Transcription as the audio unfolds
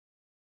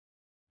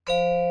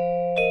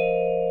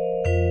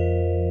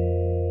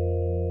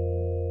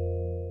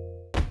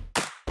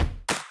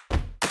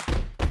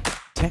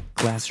TEQ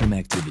Classroom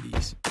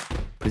Activities,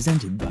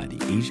 presented by the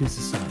Asia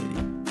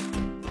Society.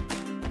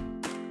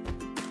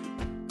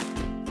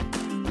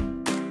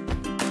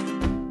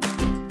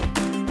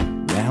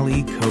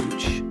 Rally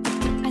Coach.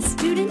 A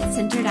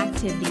student-centered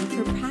activity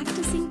for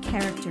practicing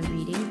character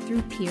reading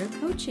through peer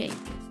coaching.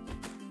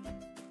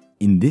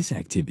 In this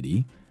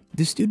activity,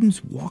 the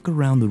students walk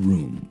around the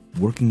room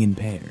working in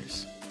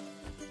pairs.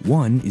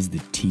 One is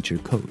the teacher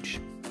coach,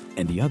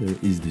 and the other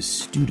is the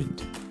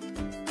student.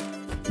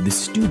 The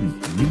student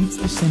reads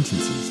the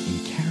sentences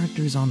in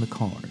characters on the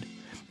card,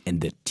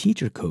 and the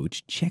teacher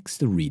coach checks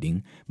the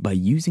reading by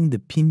using the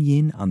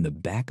pinyin on the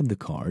back of the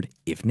card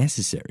if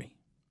necessary.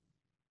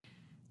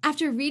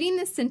 After reading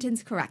the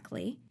sentence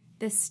correctly,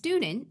 the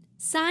student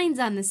signs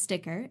on the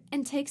sticker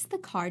and takes the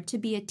card to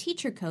be a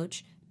teacher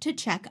coach to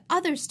check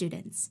other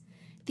students.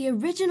 The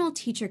original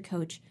teacher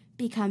coach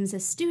becomes a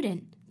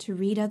student to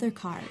read other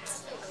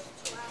cards.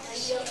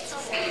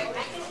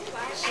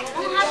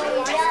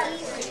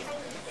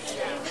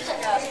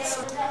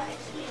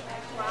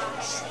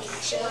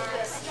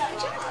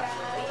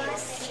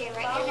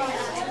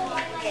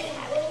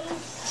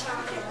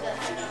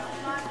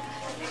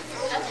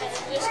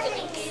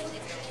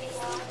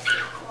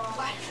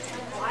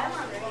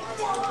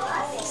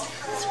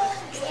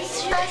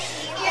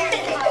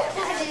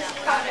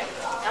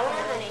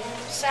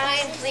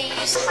 Sign,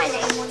 please. My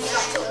name when you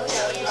have to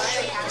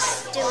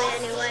just do it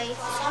anyway.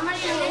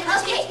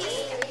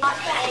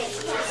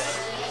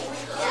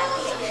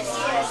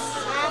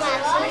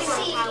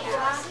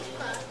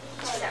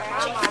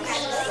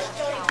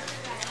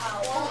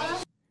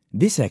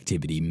 This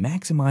activity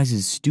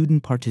maximizes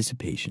student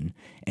participation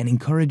and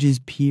encourages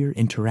peer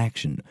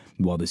interaction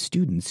while the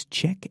students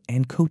check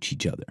and coach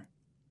each other.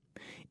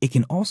 It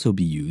can also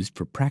be used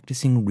for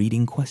practicing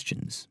reading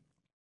questions.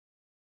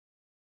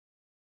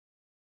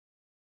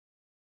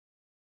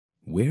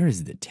 Where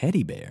is the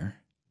teddy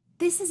bear?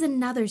 This is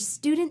another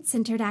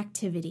student-centered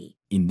activity.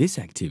 In this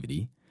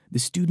activity, the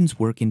students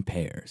work in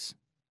pairs.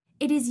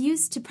 It is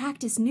used to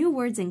practice new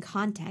words in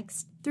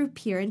context through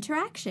peer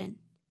interaction.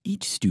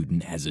 Each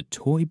student has a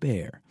toy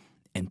bear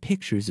and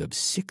pictures of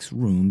 6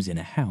 rooms in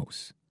a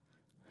house.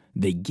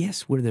 They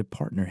guess where their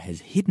partner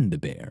has hidden the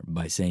bear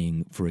by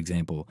saying, for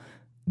example,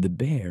 the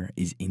bear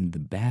is in the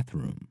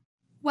bathroom.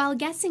 While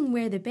guessing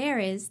where the bear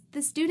is,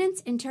 the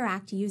students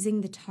interact using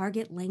the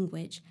target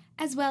language,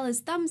 as well as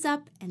thumbs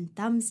up and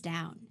thumbs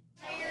down.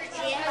 6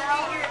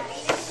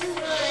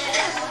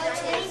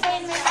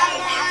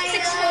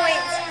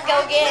 points.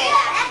 Go get it.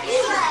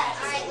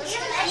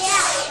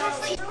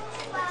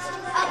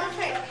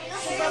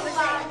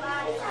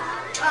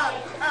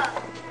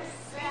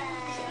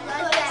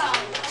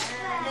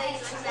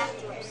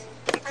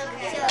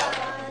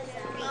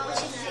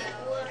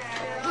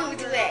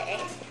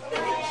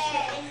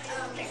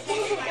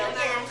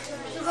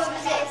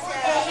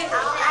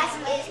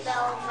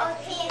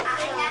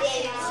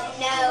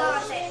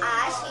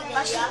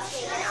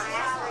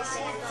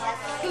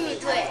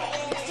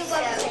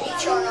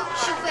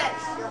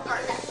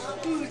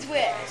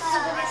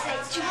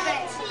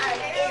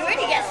 You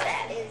already guessed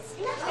that.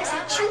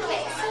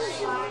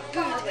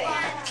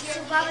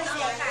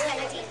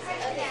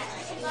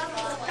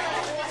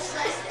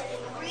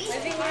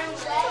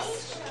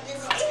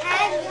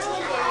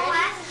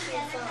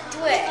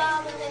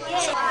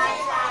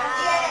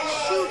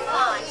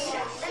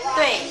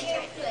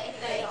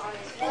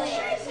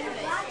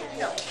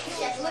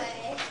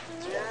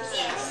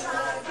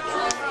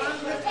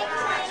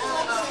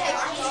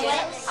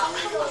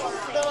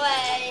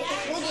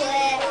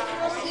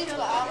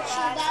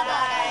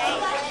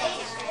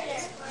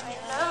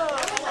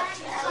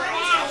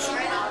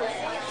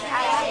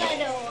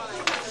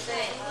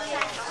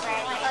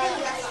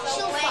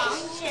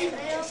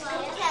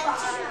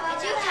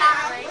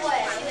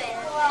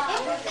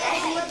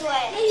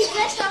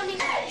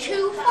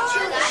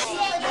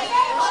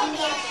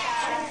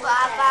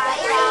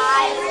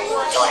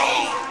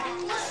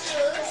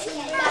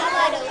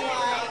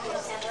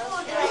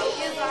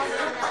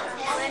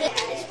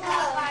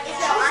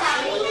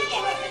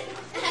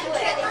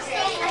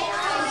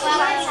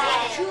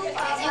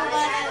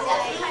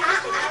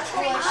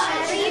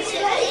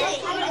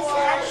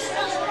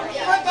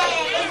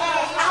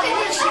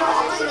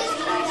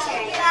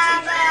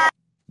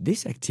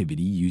 This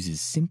activity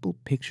uses simple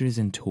pictures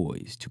and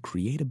toys to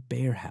create a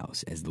bear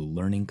house as the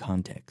learning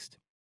context.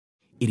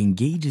 It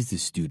engages the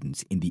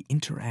students in the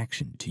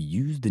interaction to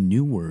use the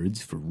new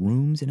words for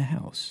rooms in a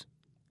house.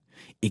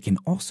 It can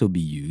also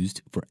be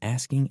used for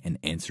asking and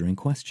answering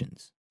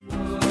questions.